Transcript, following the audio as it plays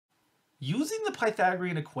Using the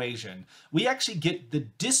Pythagorean equation, we actually get the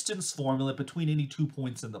distance formula between any 2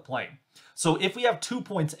 points in the plane. So if we have 2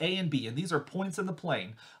 points A and B, and these are points in the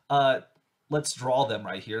plane, let's draw them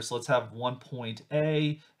right here. So let's have one point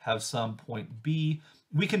A, have some point B.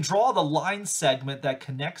 We can draw the line segment that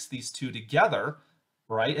connects these two together,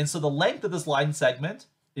 right? And so the length of this line segment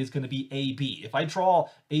is going to be AB. If I draw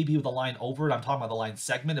AB with a line over it, I'm talking about the line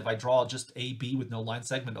segment. If I draw just AB with no line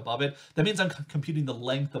segment above it, that means I'm computing the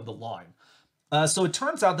length of the line. So it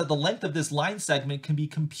turns out that the length of this line segment can be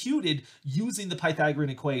computed using the Pythagorean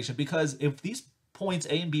equation, because if these points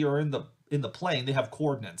A and B are in the plane, they have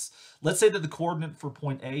coordinates. Let's say that the coordinate for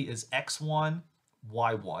point A is x1,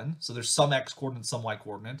 y1. So there's some x coordinate, some y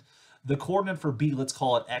coordinate. The coordinate for B, let's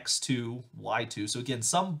call it x2, y2. So again,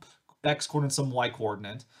 some x coordinate, some y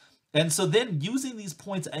coordinate. And so then using these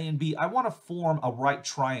points A and B, I want to form a right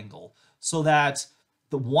triangle so that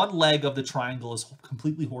the one leg of the triangle is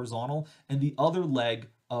completely horizontal and the other leg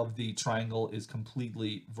of the triangle is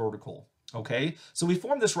completely vertical. Okay, so we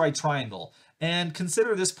form this right triangle, and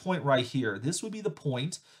consider this point right here. This would be the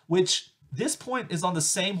point, which this point is on the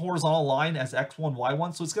same horizontal line as x1,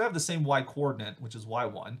 y1, so it's going to have the same y coordinate, which is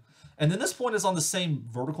y1. And then this point is on the same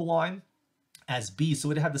vertical line as B, so it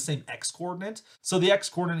would have the same x coordinate. So the x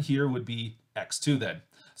coordinate here would be x2 then.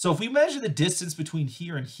 So if we measure the distance between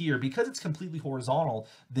here and here, because it's completely horizontal,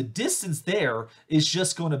 the distance there is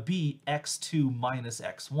just going to be x2 minus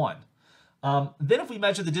x1. Then if we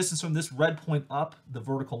measure the distance from this red point up the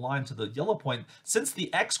vertical line to the yellow point, since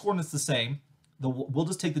the x coordinate is the same, we'll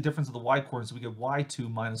just take the difference of the y coordinate, so we get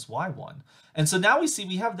y2 minus y1. And so now we see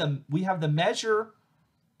we have the measure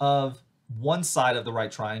of one side of the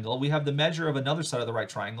right triangle, we have the measure of another side of the right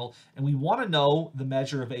triangle, and we want to know the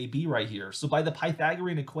measure of AB right here. So by the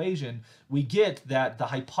Pythagorean equation, we get that the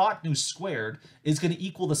hypotenuse squared is going to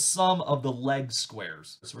equal the sum of the leg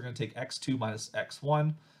squares. So we're going to take x2 minus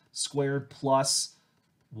x1 squared plus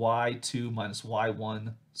y2 minus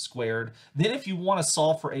y1 squared. Then if you want to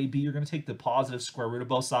solve for AB, you're going to take the positive square root of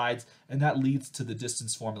both sides, and that leads to the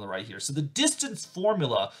distance formula right here. So the distance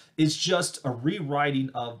formula is just a rewriting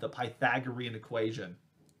of the Pythagorean equation.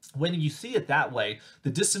 When you see it that way, the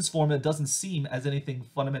distance formula doesn't seem as anything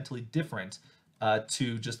fundamentally different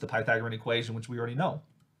to just the Pythagorean equation, which we already know.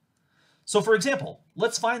 So for example,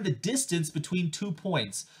 let's find the distance between 2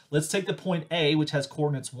 points. Let's take the point A, which has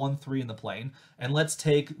coordinates 1, 3 in the plane, and let's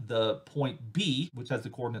take the point B, which has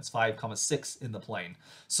the coordinates 5, 6 in the plane.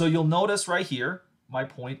 So you'll notice right here, my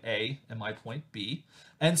point A and my point B.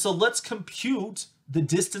 And so let's compute the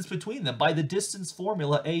distance between them. By the distance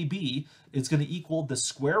formula, AB is going to equal the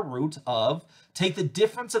square root of, take the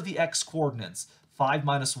difference of the x coordinates, 5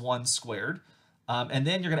 minus 1 squared, and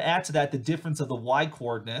then you're going to add to that the difference of the y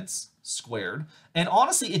coordinates squared. And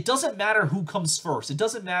honestly, it doesn't matter who comes first. It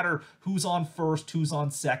doesn't matter who's on first, who's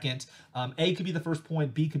on second. A could be the first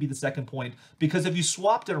point, B could be the second point, because if you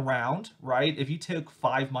swapped it around, right, if you took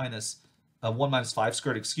 1 minus 5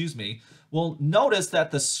 squared, excuse me, well, notice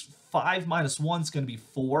that the 5 minus 1 is going to be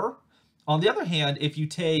 4. On the other hand, if you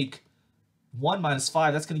take 1 minus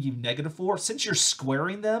 5, that's going to give you negative 4. Since you're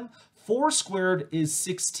squaring them, 4 squared is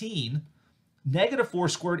 16. Negative 4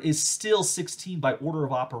 squared is still 16 by order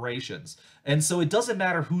of operations. And so it doesn't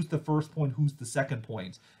matter who's the first point, who's the second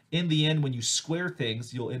point. In the end, when you square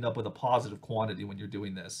things, you'll end up with a positive quantity when you're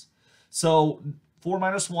doing this. So 4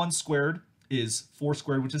 minus 1 squared is 4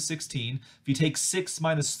 squared, which is 16. If you take 6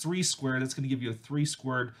 minus 3 squared, that's going to give you a 3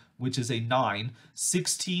 squared, which is a 9.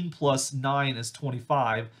 16 plus 9 is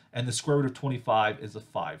 25, and the square root of 25 is a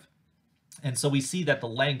 5. And so we see that the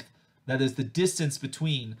length, that is the distance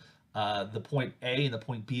between the point A and the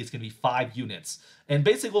point B, is going to be 5 units. And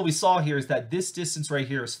basically what we saw here is that this distance right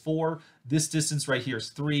here is 4, this distance right here is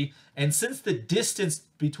 3, and since the distance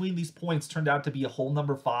between these points turned out to be a whole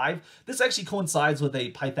number 5, this actually coincides with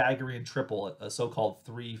a Pythagorean triple, a so-called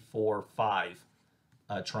 3, 4, 5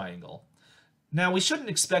 triangle. Now, we shouldn't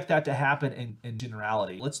expect that to happen in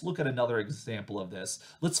generality. Let's look at another example of this.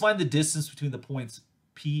 Let's find the distance between the points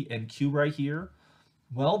P and Q right here.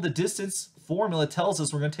 Well, the distance formula tells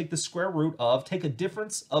us we're going to take the square root of, take a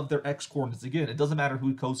difference of their x coordinates. Again, it doesn't matter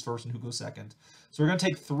who goes first and who goes second. So we're going to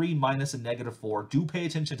take 3 minus a negative 4. Do pay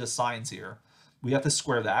attention to signs here. We have to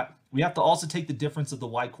square that. We have to also take the difference of the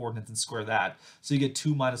y coordinates and square that. So you get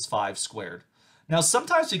 2 minus 5 squared. Now,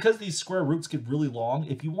 sometimes because these square roots get really long,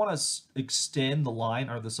 if you want to extend the line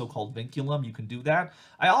or the so-called vinculum, you can do that.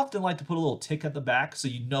 I often like to put a little tick at the back so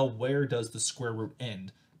you know where does the square root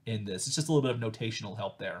end in this. It's just a little bit of notational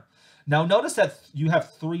help there. Now notice that you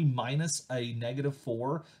have 3 minus a negative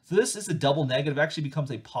 4. So this is a double negative, actually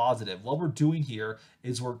becomes a positive. What we're doing here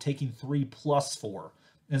is we're taking 3 plus 4.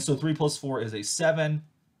 And so 3 plus 4 is a 7.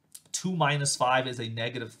 2 minus 5 is a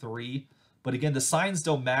negative 3. But again, the signs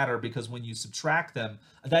don't matter because when you subtract them,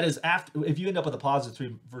 that is after, if you end up with a positive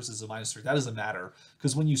 3 versus a minus 3, that doesn't matter.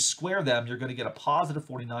 Because when you square them, you're going to get a positive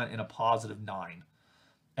 49 and a positive 9.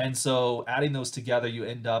 And so adding those together, you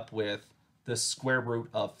end up with the square root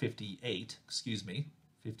of 58. Excuse me,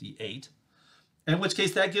 58. In which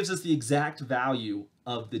case that gives us the exact value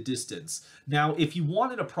of the distance. Now, if you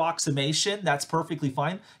want an approximation, that's perfectly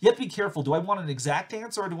fine. You have to be careful. Do I want an exact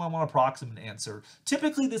answer or do I want an approximate answer?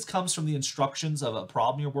 Typically, this comes from the instructions of a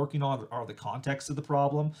problem you're working on or the context of the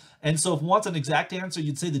problem. And so if you want an exact answer,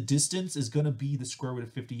 you'd say the distance is going to be the square root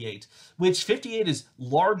of 58, which 58 is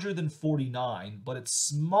larger than 49, but it's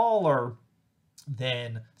smaller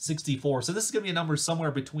than 64. So this is going to be a number somewhere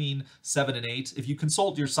between 7 and 8. If you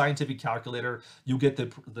consult your scientific calculator, you'll get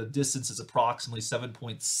the distance is approximately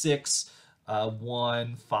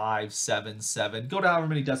 7.61577. Go to however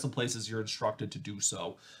many decimal places you're instructed to do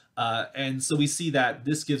so. And so we see that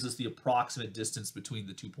this gives us the approximate distance between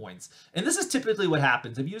the 2 points. And this is typically what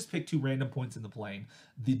happens. If you just pick 2 random points in the plane,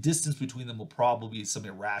 the distance between them will probably be some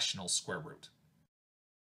irrational square root.